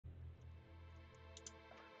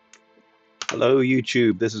Hello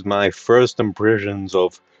YouTube, this is my first impressions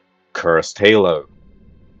of Cursed Halo.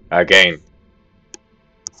 Again.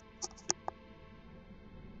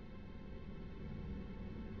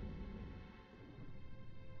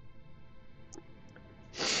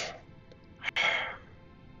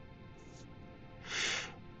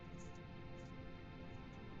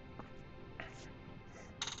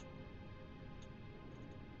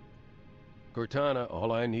 Cortana,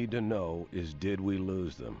 all I need to know is did we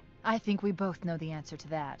lose them? I think we both know the answer to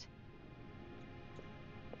that.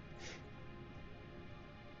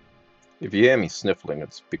 If you hear me sniffling,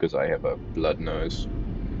 it's because I have a blood nose.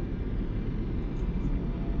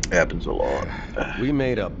 It happens a lot. We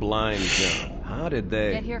made a blind jump. How did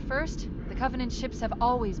they... Get here first? The Covenant ships have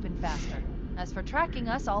always been faster. As for tracking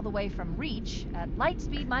us all the way from Reach, at light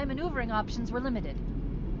speed my maneuvering options were limited.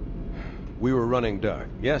 We were running dark,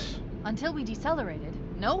 yes? Until we decelerated,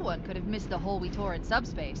 no one could have missed the hole we tore in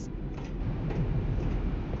subspace.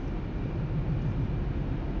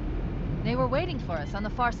 They were waiting for us on the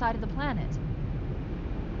far side of the planet.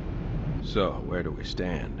 So, where do we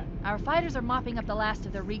stand? Our fighters are mopping up the last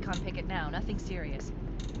of their recon picket now, nothing serious.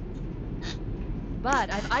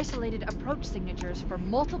 But I've isolated approach signatures for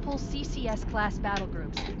multiple CCS-class battle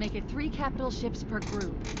groups, make it 3 capital ships per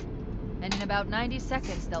group. And in about 90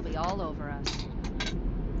 seconds, they'll be all over us.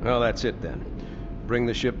 Well, that's it then. Bring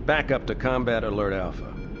the ship back up to Combat Alert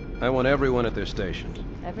Alpha. I want everyone at their stations.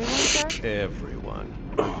 Everyone, sir? Everyone.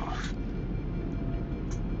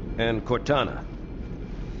 And Cortana.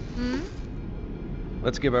 Hmm?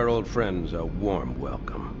 Let's give our old friends a warm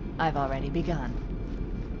welcome. I've already begun.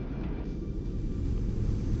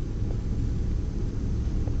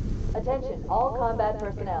 Attention, all combat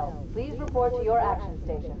personnel. Please report to your action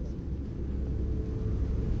stations.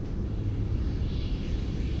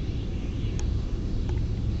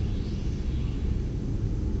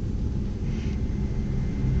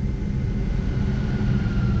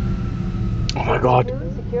 Oh my god.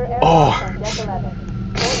 Secure air Oh. on deck 11.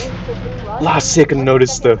 Last second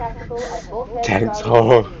noticed the tanks.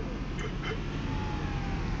 Oh.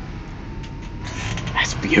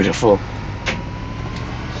 That's beautiful.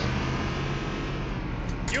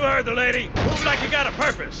 You heard the lady. Move like you got a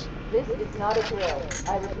purpose. This is not a drill.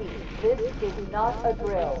 I repeat, this is not a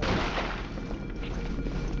drill.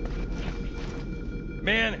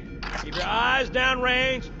 Men, keep your eyes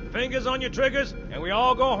downrange, fingers on your triggers, and we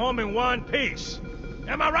all go home in one piece.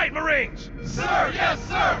 Am I right, Marines? Sir, yes,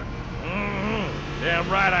 sir. Damn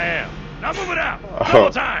right I am. Now move it out. Double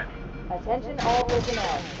time. Attention all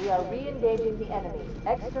personnel. We are re-engaging the enemy.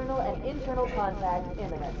 External and internal contact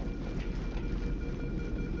imminent.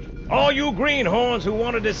 All you greenhorns who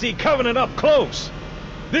wanted to see Covenant up close,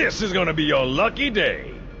 this is gonna be your lucky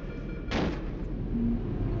day.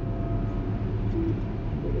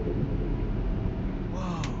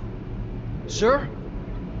 Whoa. Sir?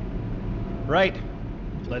 Right.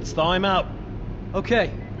 Let's thaw him out.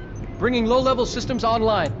 Okay. Bringing low-level systems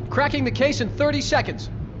online. Cracking the case in 30 seconds.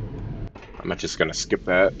 I'm just gonna skip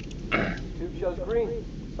that. Tube shows green.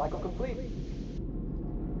 Cycle complete.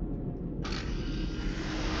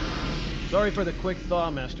 Sorry for the quick thaw,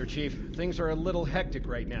 Master Chief. Things are a little hectic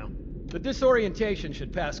right now. The disorientation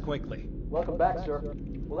should pass quickly. Welcome back, sir.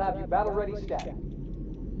 We'll have you battle-ready stat.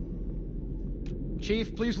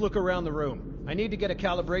 Chief, please look around the room. I need to get a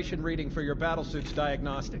calibration reading for your battlesuit's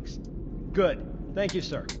diagnostics. Good. Thank you,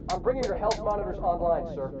 sir. I'm bringing your health monitors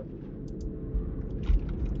online, sir.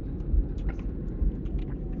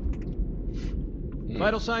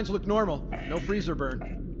 Vital signs look normal. No freezer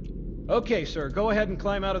burn. Okay, sir. Go ahead and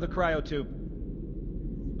climb out of the cryo tube.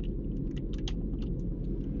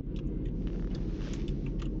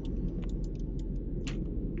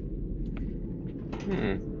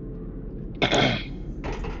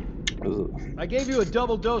 I gave you a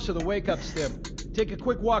double dose of the wake-up stim. Take a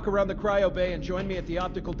quick walk around the cryo bay and join me at the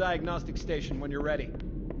optical diagnostic station when you're ready.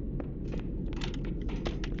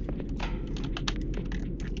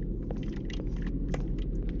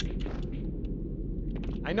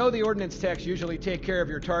 I know the ordnance techs usually take care of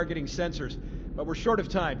your targeting sensors, but we're short of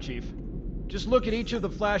time, Chief. Just look at each of the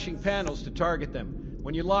flashing panels to target them.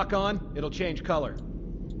 When you lock on, it'll change color.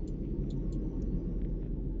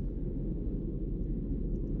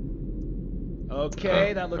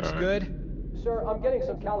 Okay, that looks good. Sir, I'm getting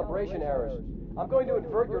some calibration errors. I'm going to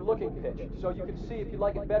invert your looking pitch, so you can see if you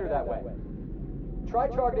like it better that way. Try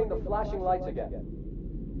targeting the flashing lights again.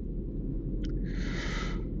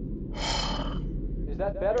 Is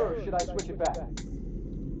that better, or should I switch it back?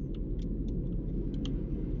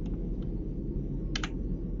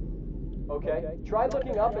 Okay, try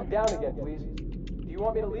looking up and down again, please. Do you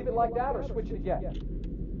want me to leave it like that, or switch it again?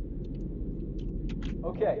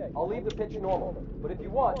 Okay, I'll leave the pitch normal, but if you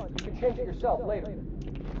want, you can change it yourself later.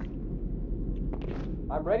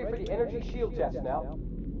 I'm ready for the energy shield test now.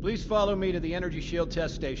 Please follow me to the energy shield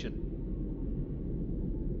test station.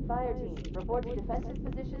 Fire team, report to defensive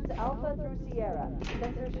positions Alpha through Sierra.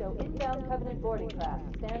 Sensors show inbound Covenant boarding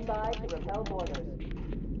craft. Stand by to repel boarders.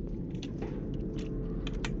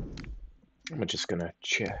 I'm just gonna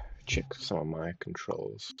check some of my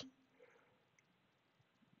controls.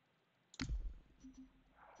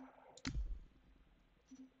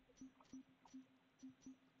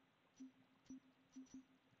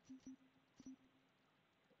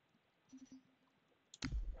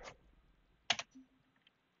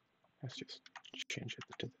 Let's just change it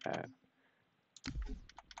to that.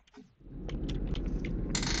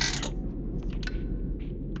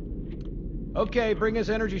 Okay, bring his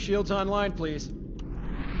energy shields online, please.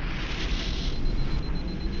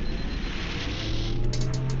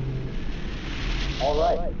 All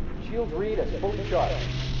right, shields read as fully charged.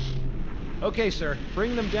 Okay, sir.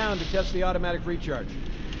 Bring them down to test the automatic recharge.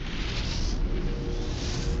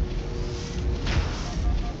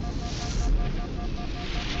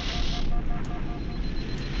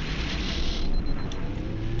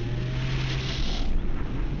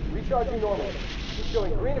 Recharging normally. Keep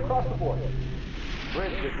showing green across the board.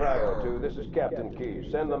 Bridge Chicago 2, this is Captain Key.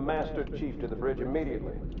 Send the Master Chief to the bridge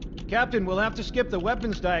immediately. Captain, we'll have to skip the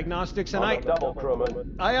weapons diagnostics and On the double,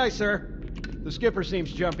 crewman. Aye, aye, sir. The skipper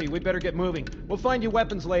seems jumpy. We better get moving. We'll find you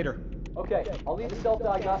weapons later. Okay, I'll leave the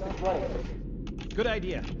self-diagnostics running. Good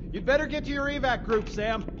idea. You'd better get to your evac group,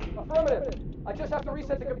 Sam. Affirmative. I just have to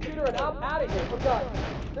reset the computer and I'm out of here for good.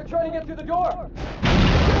 They're trying to get through the door.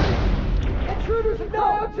 Intruders in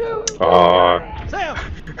IO2! Sam!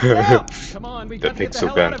 Sam! Come on, we got to get the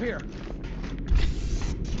hell out of here.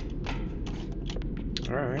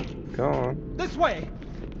 Alright, go on. This way!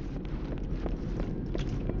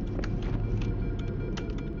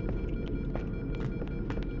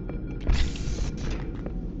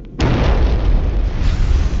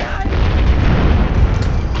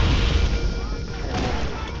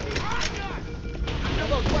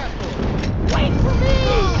 Wait for me!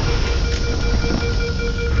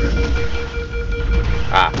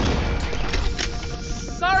 Ah.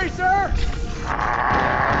 Sorry, sir!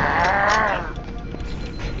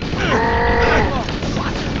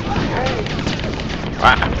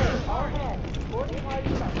 All hands, boarding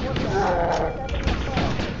parties on board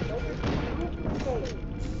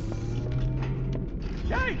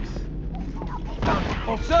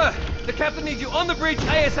Oh, sir! The captain needs you on the bridge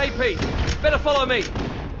ASAP! Better follow me!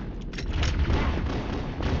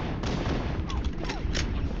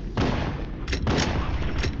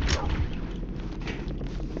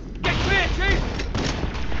 Get clear, Chief!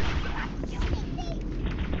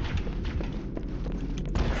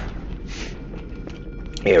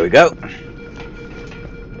 Here we go.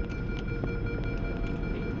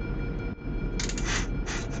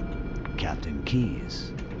 Captain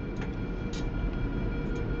Keyes.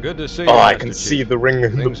 Good to see you, Oh, I Master can Chief. see the ring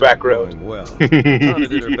in the Things are background. going well. Tana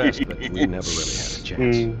did her best, but we never really had a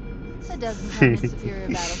chance. A dozen Covenant superior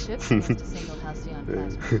battleships against a single Halcyon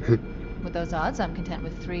class cruiser. With those odds, I'm content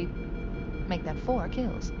with 3, make that 4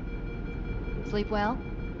 kills. Sleep well?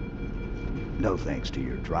 No thanks to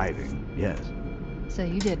your driving, yes. So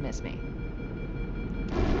you did miss me.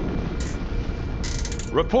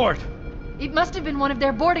 Report! It must have been one of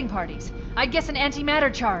their boarding parties. I'd guess an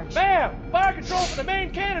antimatter charge. Ma'am, fire control for the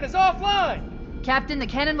main cannon is offline! Captain, the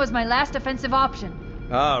cannon was my last offensive option.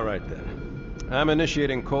 All right, then. I'm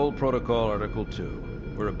initiating Cold Protocol Article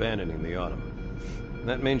 2. We're abandoning the Autumn.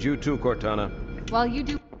 That means you too, Cortana. While you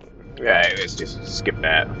do... Right, let's just skip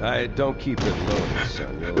that. I don't keep it loaded,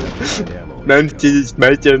 son. You'll have to find ammo. It's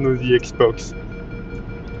my turn on the Xbox.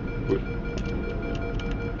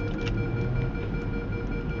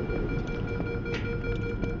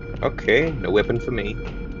 Okay, no weapon for me.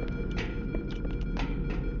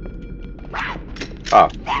 Oh.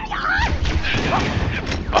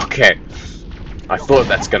 Okay. I thought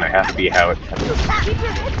that's gonna have to be how it happens. Keep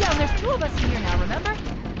your head down, there's 2 of us in here now, remember?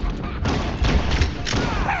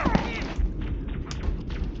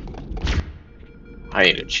 I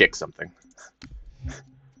need to check something.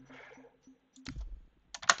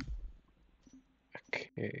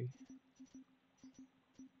 Okay.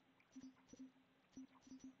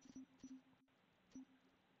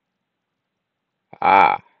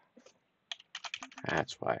 Ah.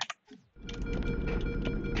 That's why.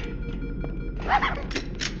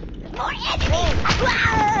 More enemies!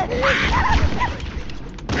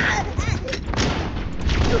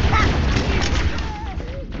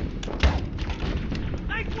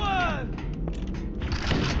 Nice one!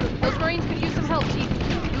 Those Marines could use some help, Chief.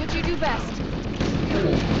 best.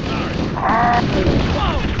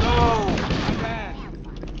 Whoa! No!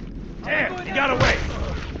 Damn, you got away.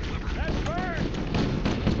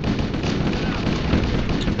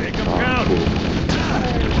 Make him count.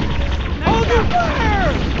 Hold your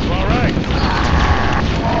fire! All right.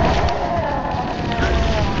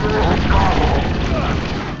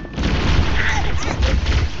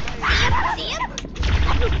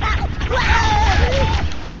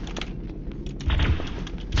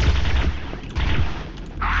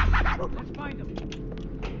 Let's find him.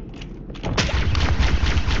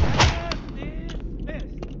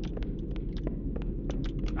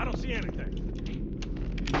 I don't see anything.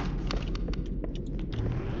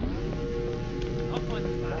 I'll find the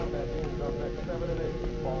file. Combat teams on deck 7 and 8.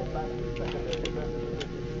 Fall back to secondary defensive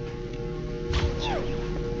position.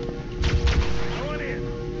 Going in.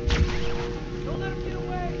 Don't let him get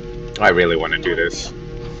away. I really want to do this.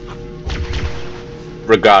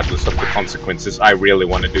 Regardless of the consequences, I really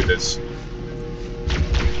want to do this.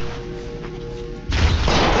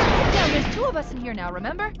 Damn, there's 2 of us in here now,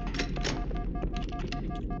 remember?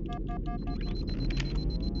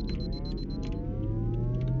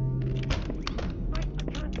 I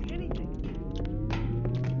can't see anything.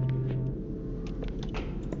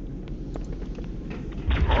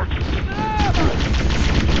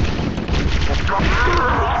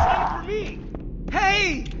 For me.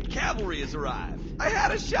 Hey! Cavalry has arrived. I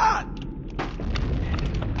had a shot.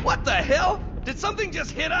 What the hell? Did something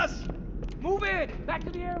just hit us? Move in. Back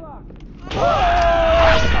to the airlock.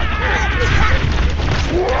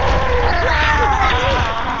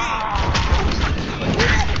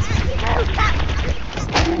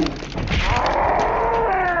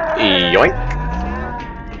 Yoink.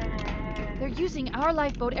 They're using our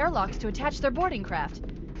lifeboat airlocks to attach their boarding craft.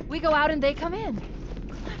 We go out and they come in.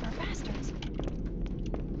 Clever bastards.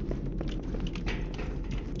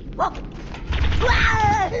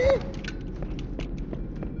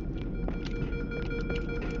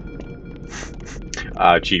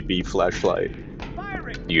 RGB flashlight.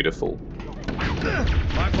 Firing. Beautiful.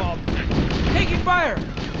 My fault. Taking fire.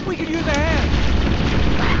 We could use a hand.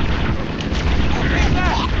 Take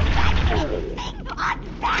that.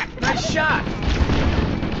 Nice shot.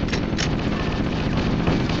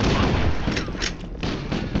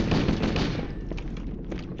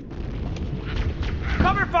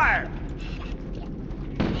 Cover fire.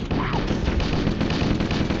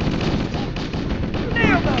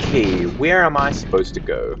 Nailed them. Okay, where am I supposed to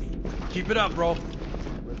go? Keep it up, bro.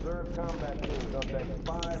 Reserve combat teams on deck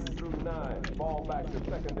 5 through 9. Fall back to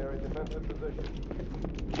secondary defensive position.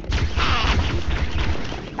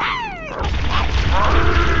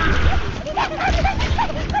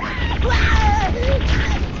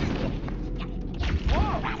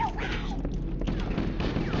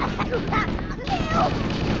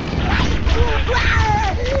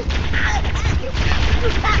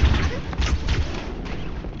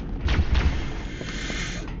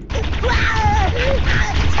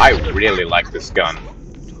 I really like this gun.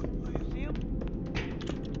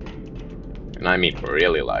 And I mean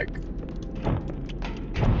really like.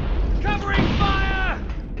 Covering fire.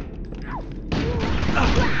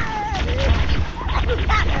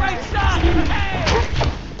 Great shot.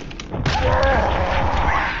 Hey.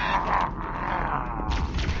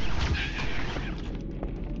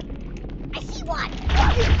 I see one.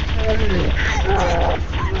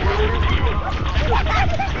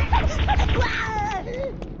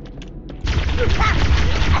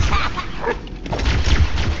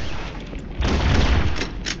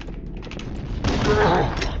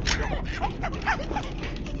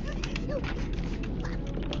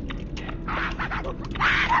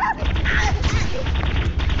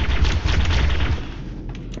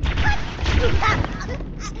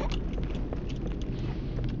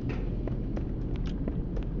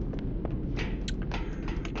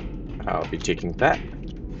 I'll be taking that.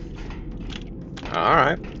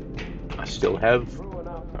 Alright. I still have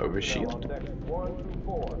overshield.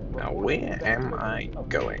 Now where am I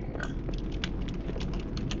going?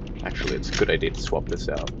 Actually, it's a good idea to swap this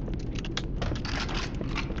out.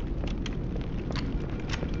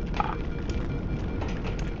 Ah.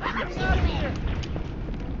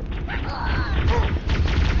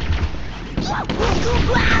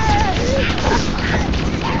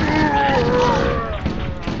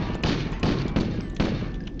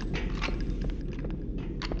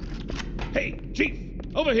 Hey, Chief,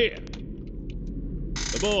 over here.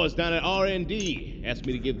 The boys down at R&D asked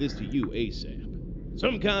me to give this to you ASAP.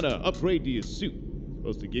 Some kind of upgrade to your suit.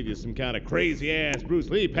 Supposed to give you some kind of crazy-ass Bruce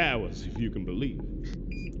Lee powers, if you can believe it.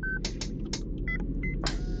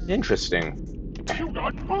 Interesting. You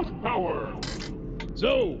got both power.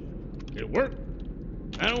 So, Did it work?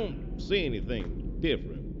 I don't see anything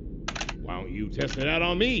different. Why don't you test it out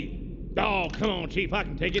on me? Oh, come on, Chief, I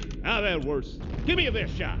can take it. I've had worse. Give me a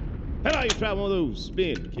best shot. How about you try one of those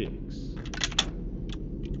spin kicks?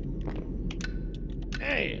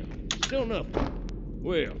 Damn, still nothing.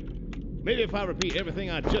 Well, maybe if I repeat everything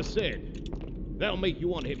I just said, that'll make you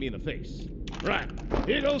want to hit me in the face. Right,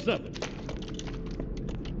 here goes nothing.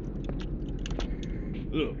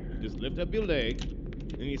 Look, just lift up your leg,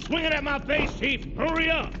 and you swing it at my face, Chief.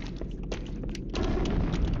 Hurry up!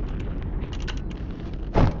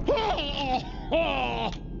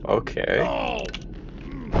 Okay.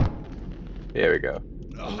 There we go.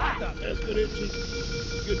 That's good, Chief.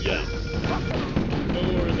 Good job.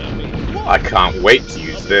 Don't worry about me. I can't wait to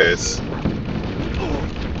use this.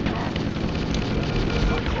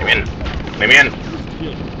 Let me in. Let me in.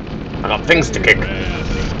 I got things to kick.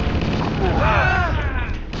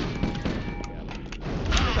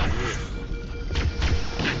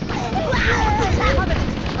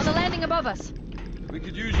 On the landing above us. We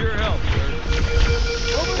could use your help, sir.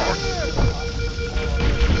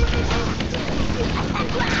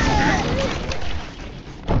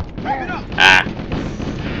 Ah.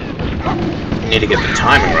 Need to get the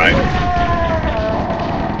timing right.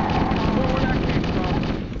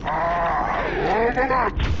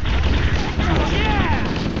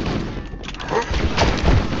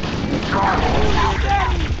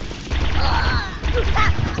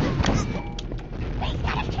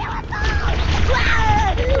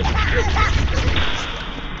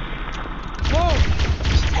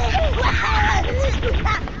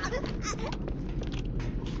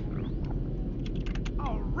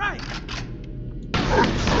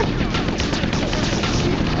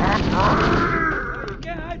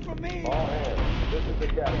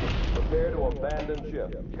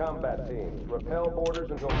 Combat teams, repel borders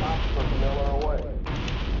until ops personnel are away.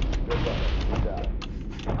 Good luck. Good job.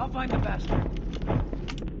 I'll find the bastard.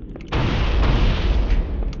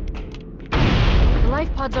 The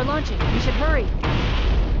life pods are launching. We should hurry.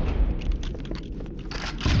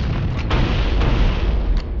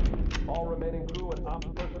 All remaining crew and ops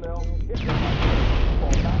personnel, hit the button.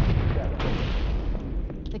 Fall back to the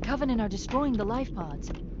death. The Covenant are destroying the life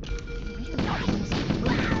pods.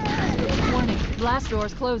 Warning, blast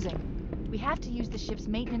doors closing. We have to use the ship's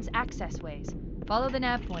maintenance access ways. Follow the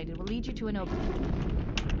nav point, it will lead you to an opening.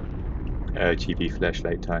 RGB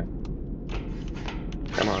flashlight time.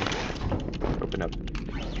 Come on. Open up.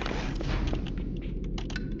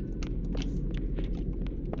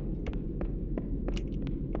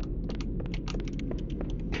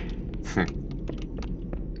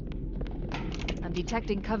 I'm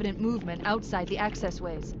detecting Covenant movement outside the access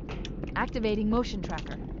ways. Activating motion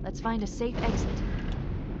tracker. Let's find a safe exit.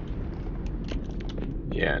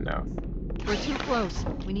 Yeah, no. We're too close.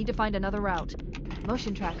 We need to find another route.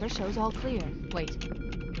 Motion tracker shows all clear. Wait. We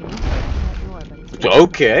need to open that door, but it's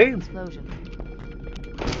okay. Explosion.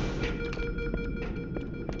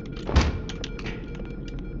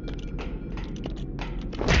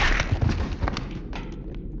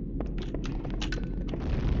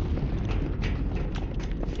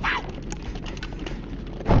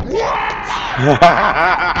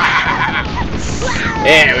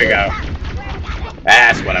 There we go.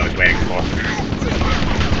 That's what I was waiting for.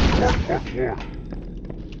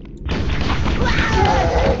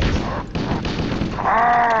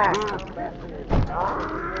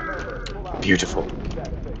 Beautiful.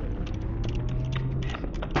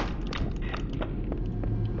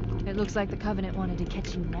 It looks like the Covenant wanted to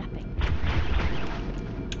catch you napping.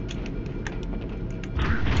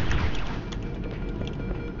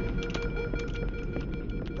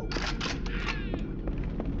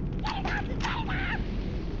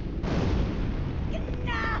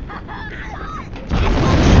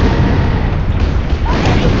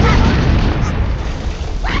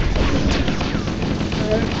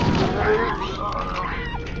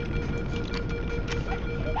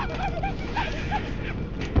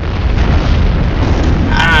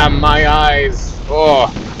 My eyes. Oh.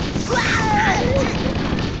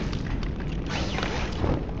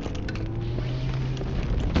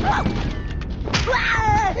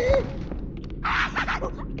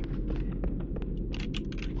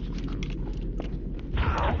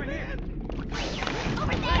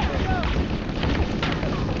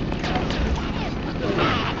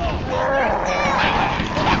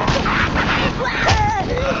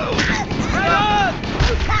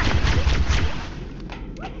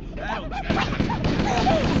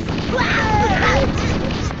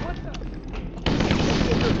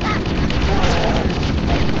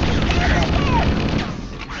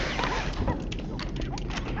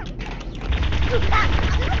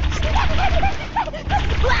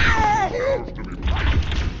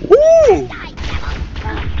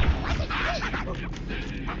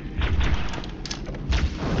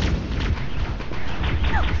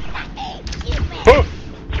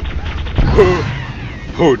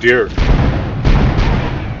 Oh dear.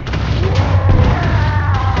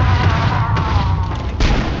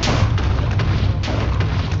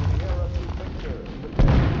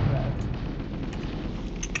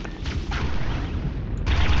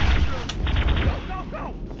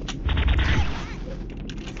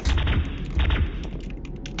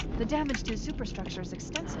 The damage to the superstructure is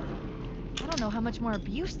extensive. I don't know how much more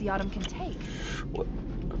abuse the Autumn can take. What?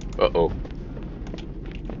 Uh-oh.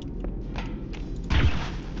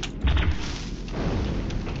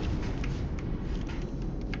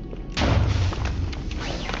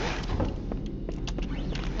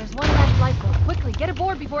 There's one last lifeboat. Quickly, get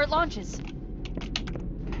aboard before it launches.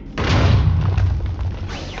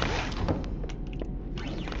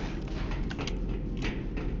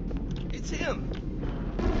 It's him.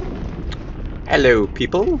 Hello,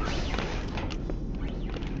 people.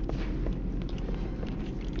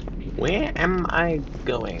 Where am I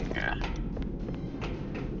going?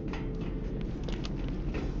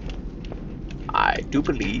 I do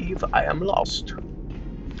believe I am lost.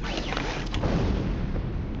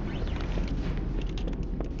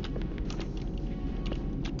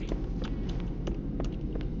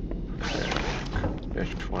 This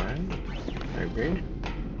one, maybe.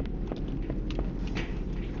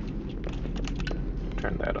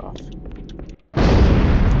 Turn that off.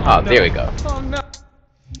 Oh, there we go. Oh no!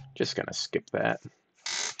 Just gonna skip that.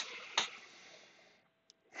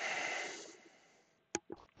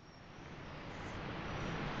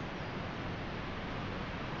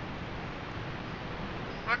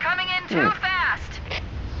 We're coming in too fast.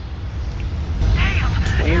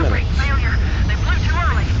 Damn, Air brake failure. They flew too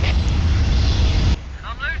early.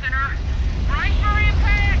 I'm losing her. Brace for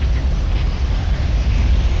impact.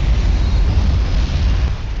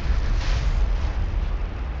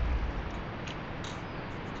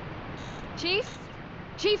 Chief?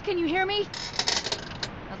 Chief, can you hear me?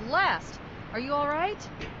 At last. Are you all right?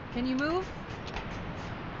 Can you move?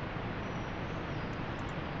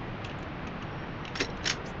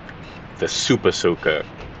 The Super Soaker.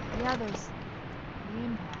 Yeah, there's the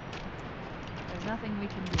impact. There's nothing we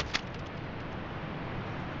can do.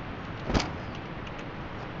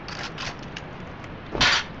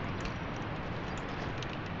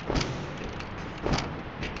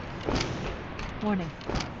 Warning.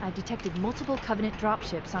 I've detected multiple Covenant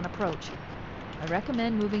dropships on approach. I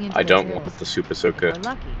recommend moving into I don't those want hills. the Super Soaker. If we're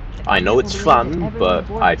lucky, the I know Covenant it's will fun, believe that everyone but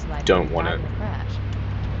aboard I this life don't died want in to. the crash.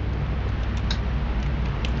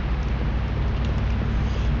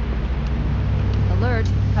 Alert!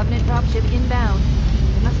 Covenant dropship inbound.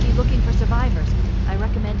 They must be looking for survivors. I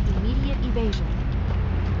recommend immediate evasion.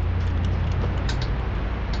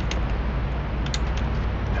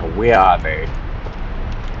 Now, where are they?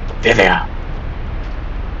 They're there.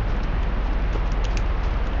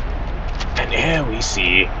 And here we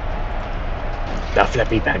see the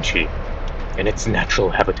Flappy Banshee in its natural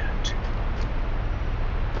habitat.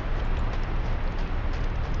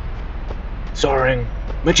 Soaring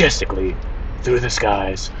majestically through the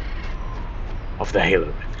skies of the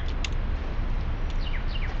Halo.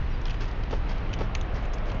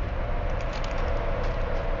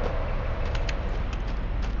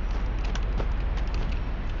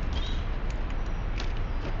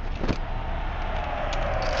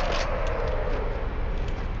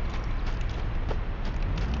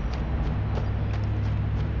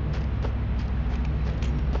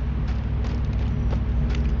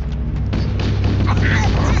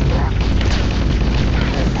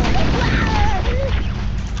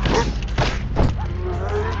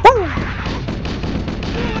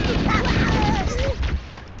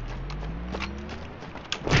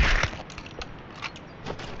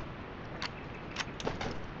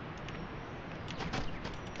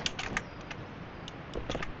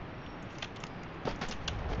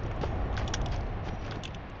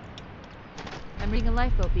 I'm reading a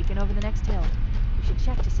lifeboat beacon over the next hill. We should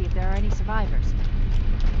check to see if there are any survivors.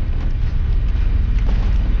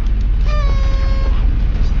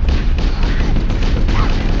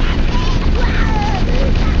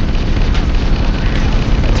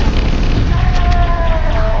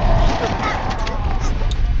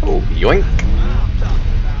 Oh, yoink.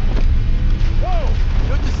 Whoa!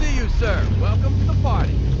 Good to see you, sir. Welcome to the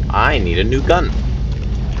party. I need a new gun.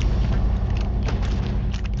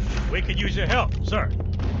 We could use your help, sir.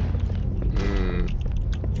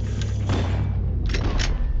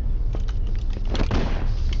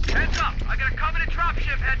 Heads up! I got a Covenant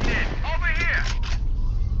dropship heading in. Over here.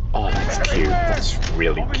 Oh, that's cute. That's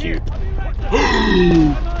really cute.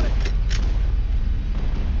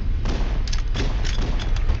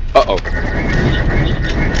 Uh-oh.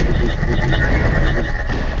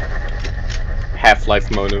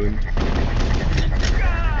 Half-Life moment.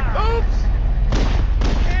 Oops!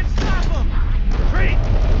 Can't stop him! Retreat!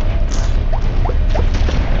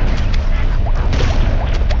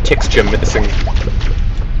 Texture missing.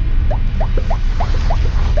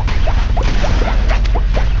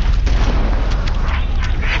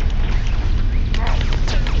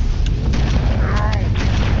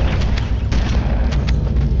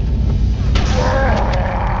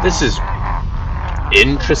 This is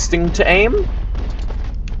interesting to aim.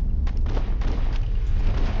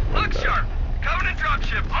 Look sharp! Covenant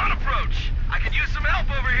dropship on approach! I could use some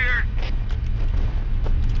help over here!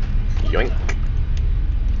 Yoink.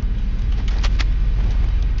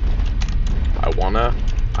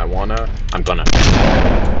 I'm gonna.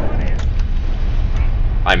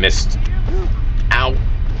 I missed. Ow.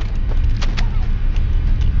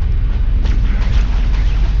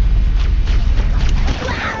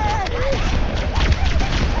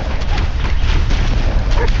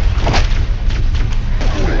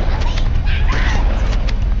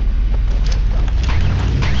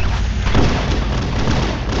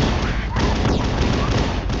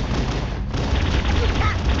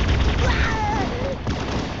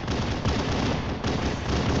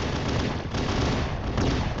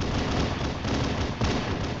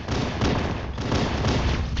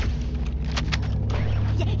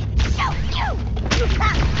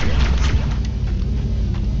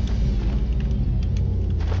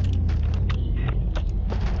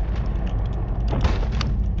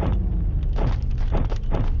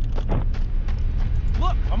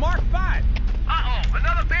 Look, a Mark 5! Uh-oh,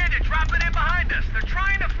 another bandit dropping in behind us! They're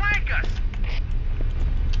trying to flank us!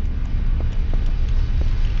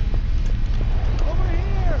 Over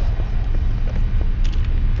here!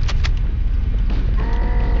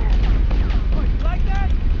 What, you like that?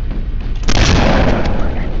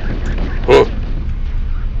 Oh.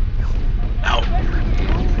 Ow.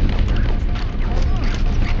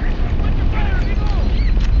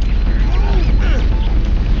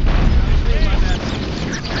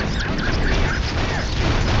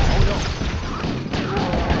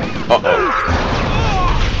 Uh-oh.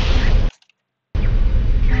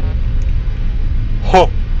 Ho!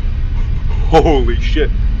 Holy shit.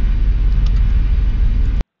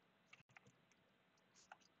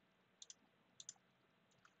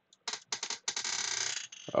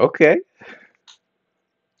 Okay.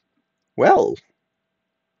 Well.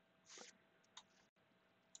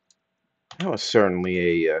 That was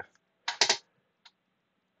certainly a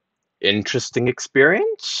interesting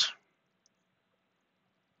experience.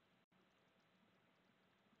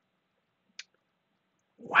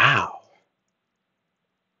 Wow.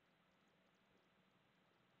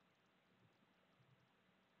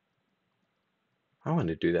 I want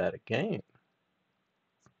to do that again.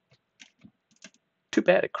 Too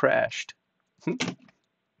bad it crashed.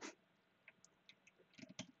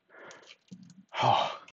 Oh.